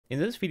In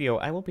this video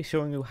I will be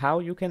showing you how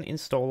you can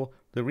install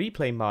the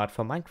replay mod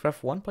for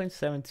Minecraft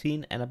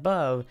 1.17 and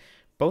above,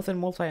 both in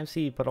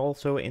MultiMC but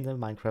also in the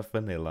Minecraft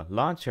Vanilla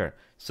launcher.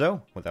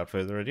 So without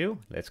further ado,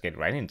 let's get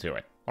right into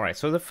it. Alright,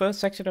 so the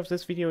first section of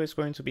this video is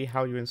going to be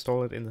how you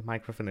install it in the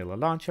Minecraft Vanilla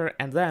launcher,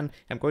 and then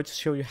I'm going to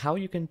show you how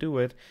you can do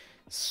it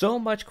so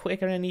much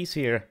quicker and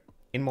easier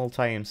in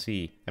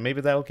MultiMC, and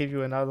maybe that'll give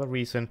you another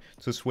reason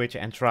to switch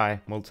and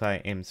try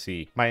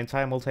MultiMC. My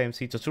entire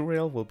MultiMC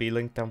tutorial will be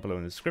linked down below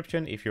in the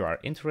description if you are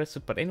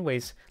interested, but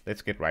anyways,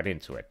 let's get right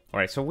into it.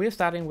 Alright, so we're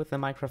starting with the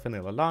Minecraft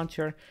Vanilla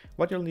launcher.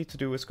 What you'll need to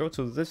do is go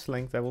to this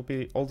link. There will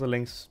be all the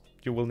links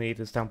you will need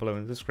is down below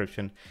in the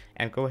description,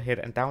 and go ahead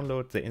and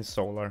download the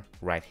installer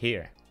right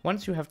here.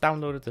 Once you have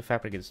downloaded the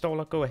Fabric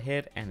installer, go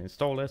ahead and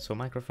install it. So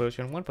Minecraft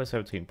version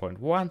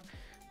 1.17.1.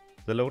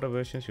 The loader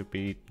version should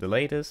be the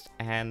latest,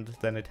 and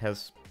then it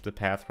has the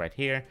path right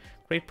here.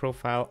 Create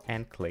profile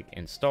and click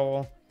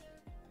install,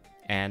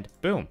 and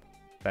boom,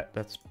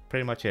 that's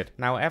pretty much it.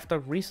 Now after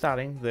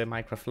restarting the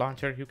Minecraft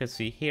launcher, you can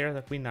see here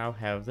that we now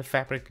have the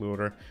Fabric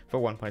loader for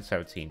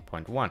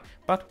 1.17.1,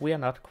 but we are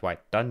not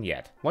quite done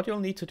yet. What you'll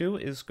need to do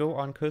is go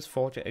on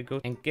CurseForge and go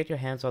and get your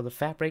hands on the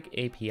Fabric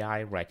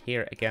API right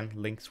here. Again,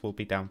 links will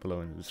be down below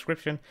in the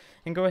description,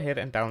 and go ahead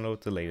and download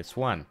the latest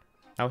one.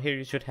 Now here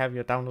you should have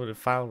your downloaded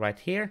file right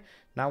here.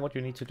 Now what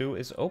you need to do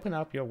is open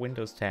up your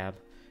Windows tab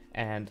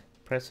and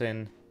press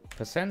in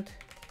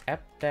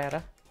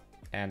 %appdata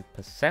and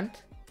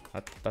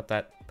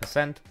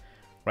 %,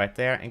 right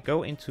there, and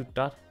go into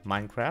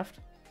 .minecraft,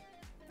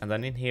 and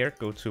then in here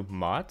go to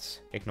mods,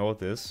 ignore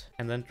this,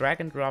 and then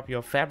drag and drop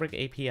your Fabric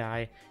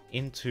API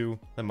into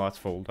the mods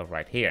folder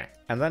right here.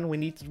 And then we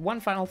need one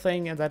final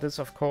thing, and that is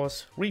of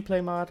course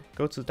replay mod.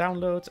 Go to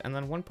downloads and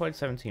then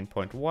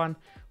 1.17.1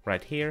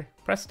 right here,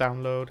 press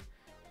download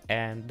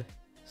and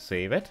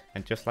save it,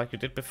 and just like you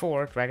did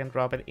before, drag and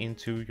drop it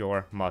into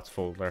your mods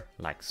folder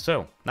like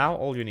so. Now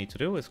all you need to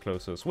do is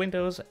close those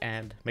windows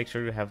and make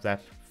sure you have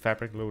that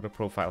Fabric loader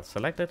profile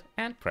selected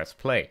and press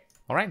play.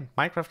 Alright,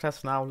 Minecraft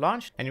has now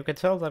launched, and you can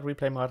tell that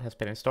replay mod has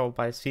been installed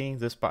by seeing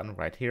this button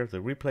right here, the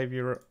replay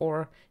viewer,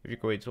 or if you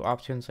go into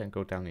options and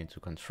go down into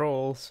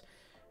controls,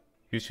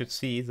 you should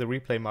see the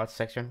replay mod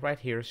section right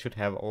here should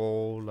have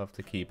all of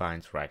the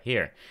keybinds right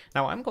here.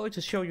 Now I'm going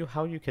to show you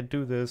how you can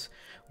do this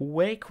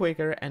way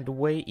quicker and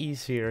way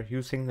easier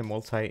using the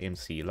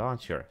MultiMC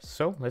launcher.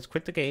 So let's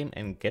quit the game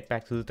and get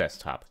back to the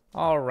desktop.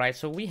 Alright,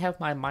 so we have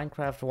my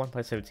Minecraft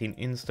 1.17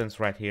 instance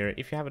right here.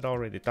 If you haven't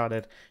already done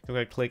it, you're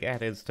going to click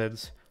add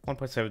instance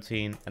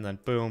 1.17 and then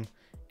boom,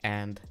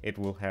 and it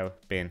will have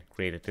been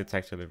created. It's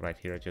actually right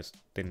here, I just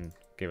didn't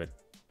give it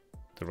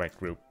the right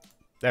group.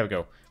 There we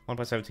go,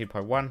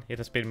 1.17.1, it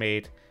has been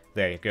made.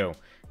 There you go.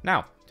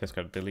 Now, just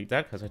gotta delete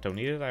that because I don't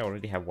need it. I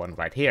already have one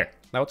right here.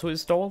 Now to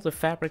install the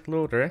Fabric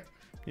loader,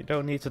 you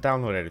don't need to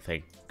download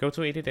anything. Go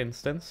to edit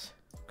instance,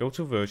 go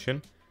to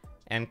version,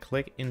 and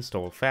click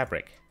install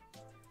Fabric.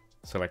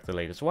 Select the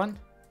latest one,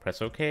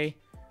 press OK,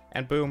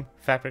 and boom,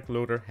 Fabric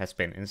loader has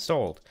been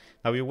installed.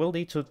 Now you will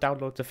need to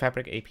download the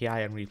Fabric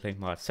API and replay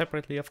mod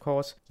separately, of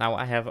course. Now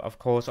I have of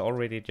course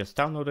already just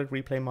downloaded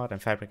replay mod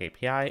and Fabric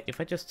API. If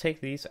I just take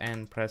these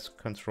and press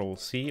Ctrl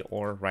C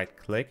or right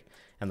click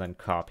and then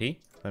copy,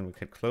 then we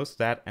could close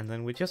that, and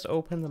then we just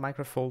open the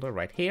Minecraft folder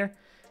right here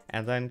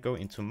and then go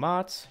into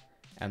mods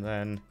and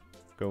then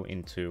go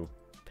into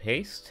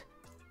paste.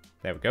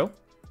 There we go.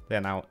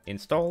 They're now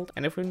installed,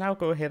 and if we now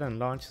go ahead and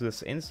launch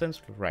this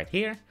instance right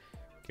here,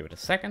 give it a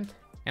second.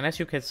 And as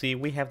you can see,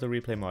 we have the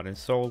replay mod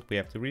installed, we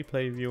have the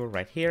replay viewer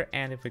right here,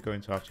 and if we go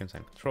into options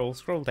and controls,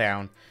 scroll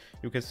down,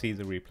 you can see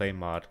the replay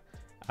mod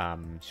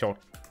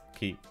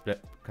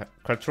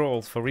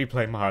controls for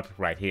replay mod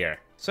right here.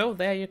 So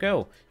there you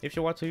go. If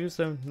you want to use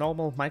the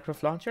normal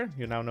Minecraft launcher,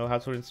 you now know how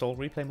to install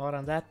replay mod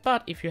on that.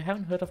 But if you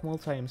haven't heard of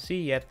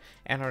MultiMC yet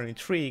and are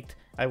intrigued,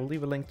 I will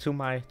leave a link to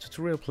my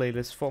tutorial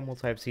playlist for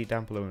MultiMC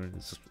down below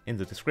in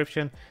the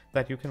description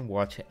that you can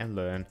watch and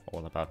learn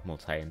all about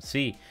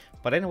MultiMC.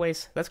 But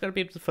anyways, that's gonna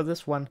be it for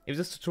this one. If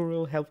this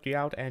tutorial helped you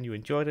out and you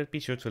enjoyed it,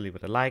 be sure to leave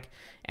it a like,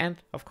 and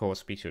of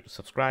course be sure to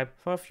subscribe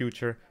for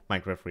future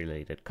Minecraft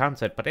related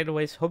content. But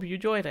anyways, hope you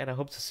enjoyed, and I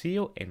hope to see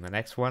you in the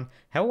next one.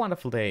 Have a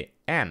wonderful day,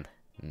 and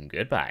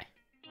goodbye.